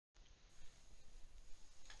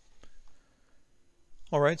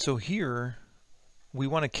Alright, so here we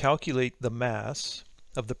want to calculate the mass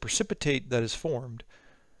of the precipitate that is formed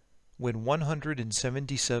when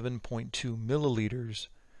 177.2 milliliters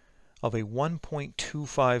of a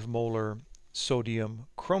 1.25 molar sodium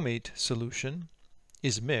chromate solution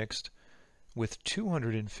is mixed with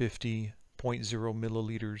 250.0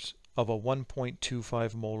 milliliters of a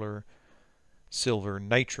 1.25 molar silver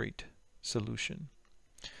nitrate solution.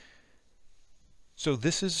 So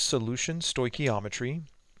this is solution stoichiometry.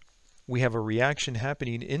 We have a reaction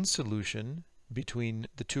happening in solution between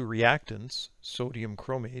the two reactants, sodium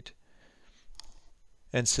chromate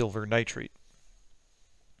and silver nitrate.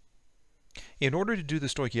 In order to do the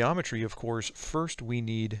stoichiometry, of course, first we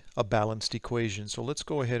need a balanced equation. So let's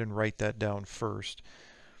go ahead and write that down first.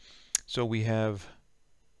 So we have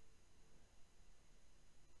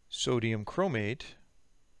sodium chromate,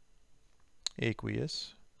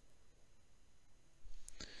 aqueous,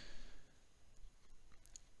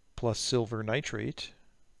 plus silver nitrate,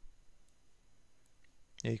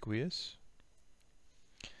 aqueous.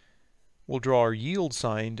 We'll draw our yield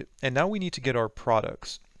sign, and now we need to get our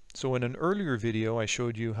products. So in an earlier video, I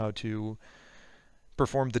showed you how to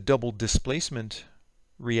perform the double displacement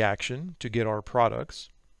reaction to get our products.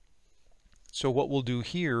 So what we'll do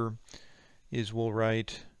here is we'll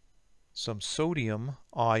write some sodium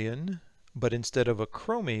ion, but instead of a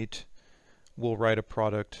chromate, we'll write a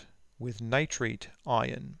product with nitrate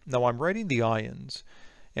ion. Now I'm writing the ions,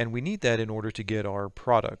 and we need that in order to get our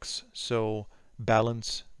products. So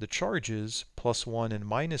balance the charges, +1 and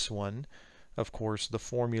 -1. Of course, the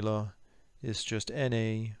formula is just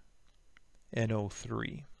NaNO3.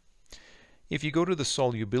 If you go to the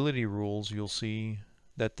solubility rules, you'll see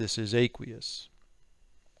that this is aqueous.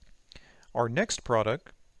 Our next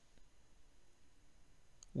product,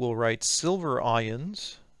 we'll write silver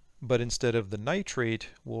ions, but instead of the nitrate,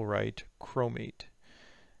 we'll write chromate.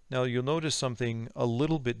 Now you'll notice something a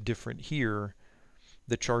little bit different here.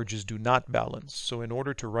 The charges do not balance. So in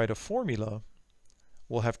order to write a formula,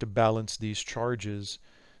 we'll have to balance these charges.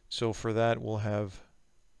 So for that, we'll have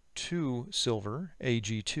 2 silver,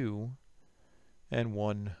 Ag2, and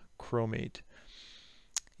 1 chromate.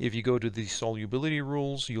 If you go to the solubility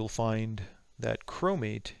rules, you'll find that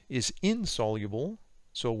chromate is insoluble,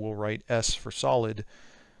 so we'll write S for solid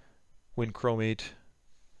when chromate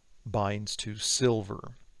binds to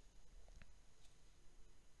silver.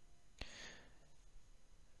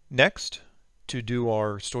 Next, to do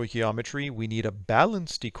our stoichiometry, we need a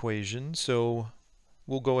balanced equation, so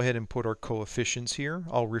we'll go ahead and put our coefficients here.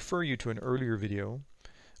 I'll refer you to an earlier video,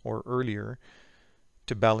 or earlier,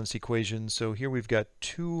 to balance equations. So here we've got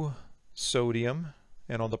 2 sodium,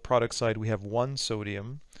 and on the product side we have 1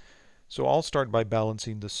 sodium. So I'll start by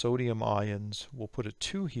balancing the sodium ions. We'll put a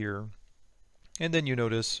 2 here, and then you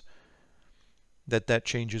notice that that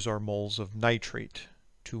changes our moles of nitrate.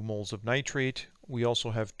 2 moles of nitrate. We also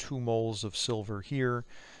have 2 moles of silver here,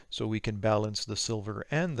 so we can balance the silver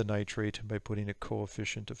and the nitrate by putting a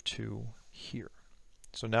coefficient of 2 here.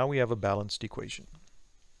 So now we have a balanced equation.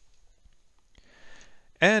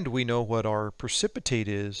 And we know what our precipitate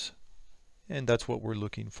is, and that's what we're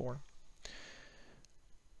looking for.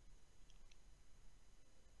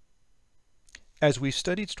 As we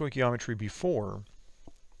studied stoichiometry before,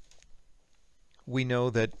 we know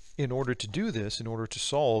that in order to do this, in order to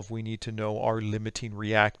solve, we need to know our limiting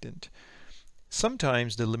reactant.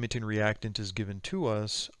 Sometimes the limiting reactant is given to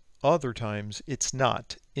us, other times it's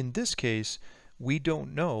not. In this case, we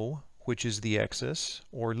don't know which is the excess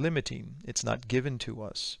or limiting. It's not given to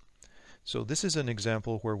us. So this is an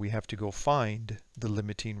example where we have to go find the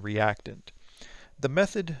limiting reactant. The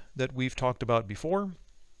method that we've talked about before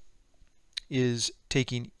is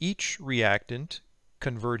taking each reactant,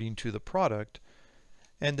 converting to the product,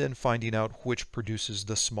 and then finding out which produces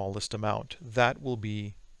the smallest amount. That will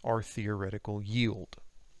be our theoretical yield.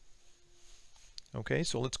 Okay,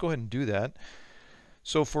 so let's go ahead and do that.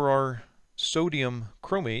 So for our sodium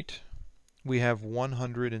chromate, we have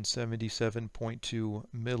 177.2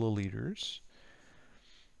 milliliters.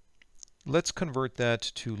 Let's convert that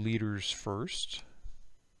to liters first.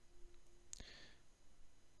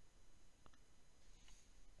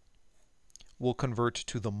 We'll convert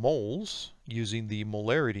to the moles using the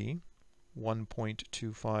molarity,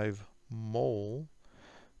 1.25 mole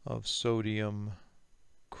of sodium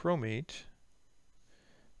chromate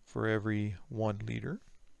for every 1 liter.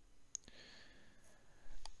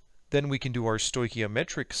 Then we can do our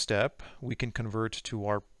stoichiometric step. We can convert to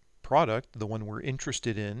our product, the one we're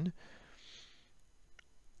interested in,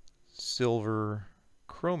 silver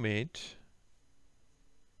chromate,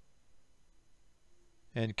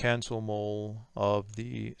 and cancel mole of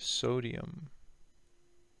the sodium.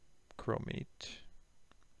 chromate.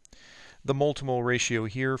 The mole-to-mole ratio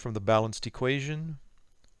here from the balanced equation,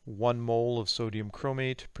 1 mole of sodium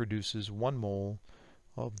chromate produces 1 mole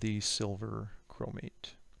of the silver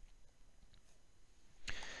chromate.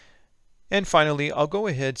 And finally, I'll go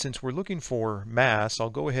ahead, since we're looking for mass, I'll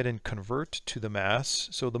go ahead and convert to the mass.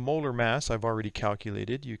 So the molar mass I've already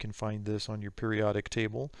calculated. You can find this on your periodic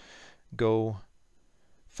table. Go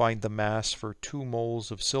find the mass for 2 moles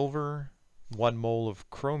of silver, 1 mole of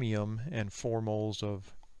chromium, and 4 moles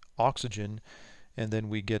of oxygen. And then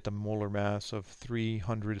we get the molar mass of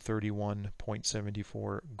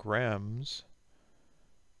 331.74 grams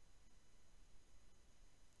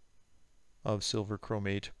of silver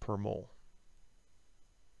chromate per mole.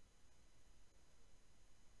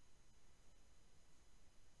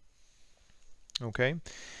 Okay,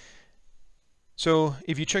 so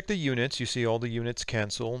if you check the units, you see all the units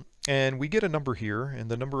cancel, and we get a number here, and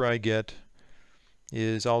the number I get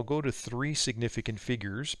is, I'll go to 3 significant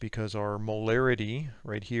figures because our molarity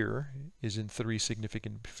right here is in 3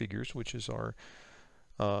 significant figures, which is our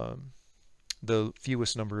the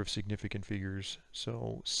fewest number of significant figures.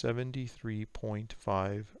 So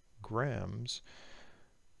 73.5 grams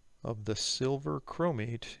of the silver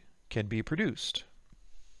chromate can be produced.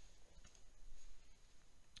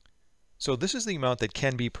 So this is the amount that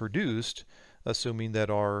can be produced, assuming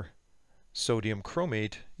that our sodium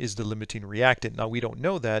chromate is the limiting reactant. Now we don't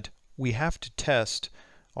know that. We have to test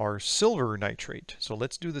our silver nitrate. So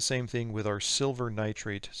let's do the same thing with our silver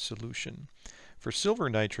nitrate solution. For silver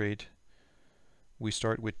nitrate, we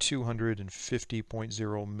start with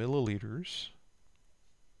 250.0 milliliters.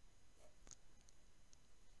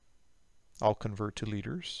 I'll convert to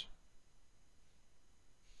liters.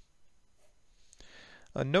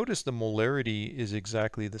 Notice the molarity is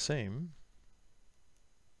exactly the same.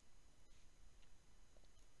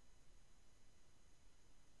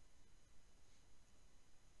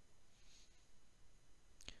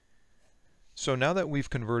 So now that we've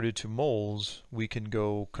converted to moles, we can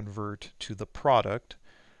go convert to the product.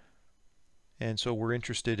 And so we're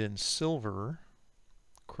interested in silver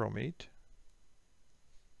chromate.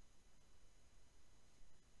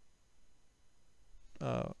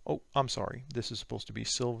 Oh, I'm sorry. This is supposed to be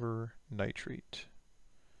silver nitrate.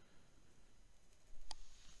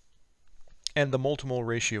 And the mole-to-mole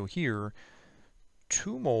ratio here,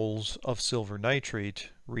 2 moles of silver nitrate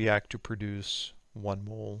react to produce 1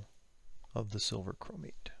 mole of the silver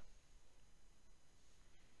chromate.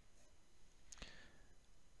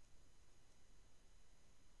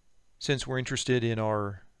 Since we're interested in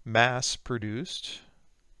our mass produced,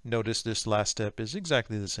 notice this last step is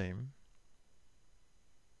exactly the same.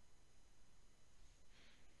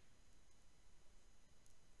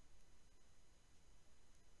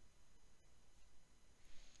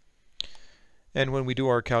 And when we do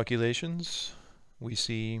our calculations, we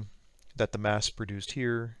see that the mass produced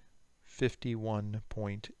here,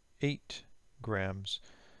 51.8 grams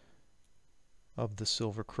of the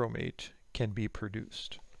silver chromate can be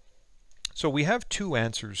produced. So we have 2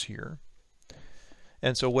 answers here.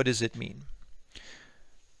 And so what does it mean?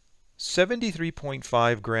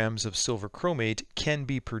 73.5 grams of silver chromate can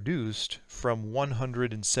be produced from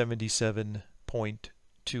 177.2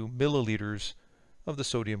 milliliters of the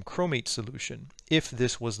sodium chromate solution, if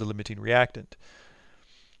this was the limiting reactant.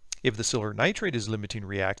 If the silver nitrate is limiting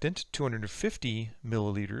reactant, 250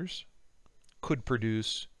 milliliters could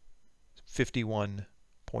produce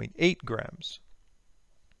 51.8 grams.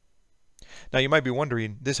 Now you might be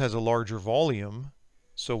wondering, this has a larger volume,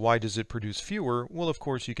 so why does it produce fewer? Well, of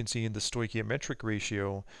course, you can see in the stoichiometric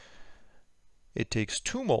ratio, it takes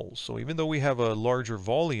 2 moles. So even though we have a larger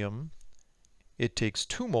volume, it takes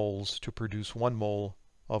 2 moles to produce 1 mole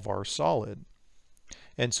of our solid.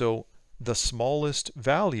 And so the smallest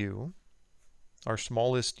value, our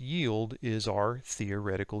smallest yield, is our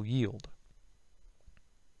theoretical yield.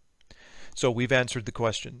 So we've answered the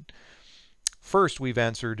question. First, we've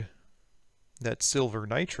answered that silver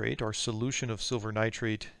nitrate, our solution of silver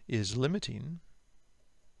nitrate, is limiting.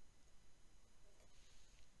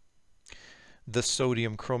 The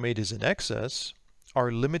sodium chromate is in excess.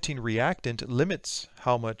 Our limiting reactant limits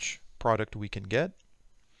how much product we can get.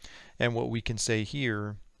 And what we can say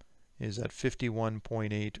here is that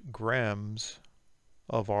 51.8 grams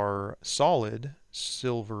of our solid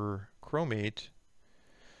silver chromate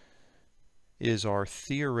is our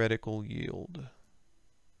theoretical yield.